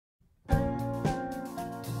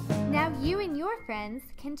You and your friends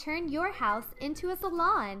can turn your house into a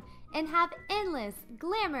salon and have endless,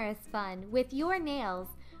 glamorous fun with your nails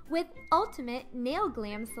with Ultimate Nail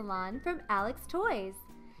Glam Salon from Alex Toys.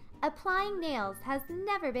 Applying nails has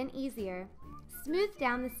never been easier. Smooth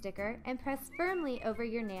down the sticker and press firmly over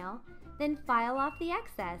your nail, then file off the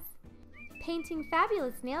excess. Painting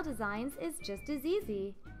fabulous nail designs is just as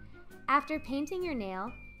easy. After painting your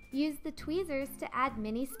nail, use the tweezers to add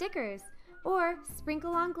mini stickers or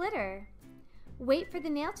sprinkle on glitter. Wait for the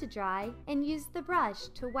nail to dry and use the brush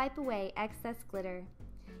to wipe away excess glitter.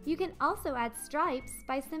 You can also add stripes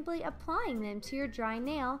by simply applying them to your dry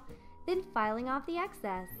nail, then filing off the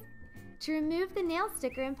excess. To remove the nail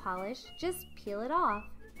sticker and polish, just peel it off.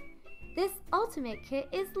 This ultimate kit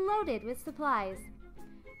is loaded with supplies.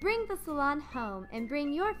 Bring the salon home and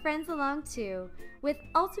bring your friends along too with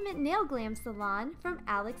Ultimate Nail Glam Salon from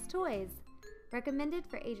Alex Toys. Recommended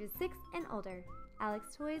for ages 6 and older.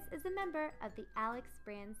 Alex Toys is a member of the Alex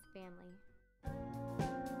Brands family.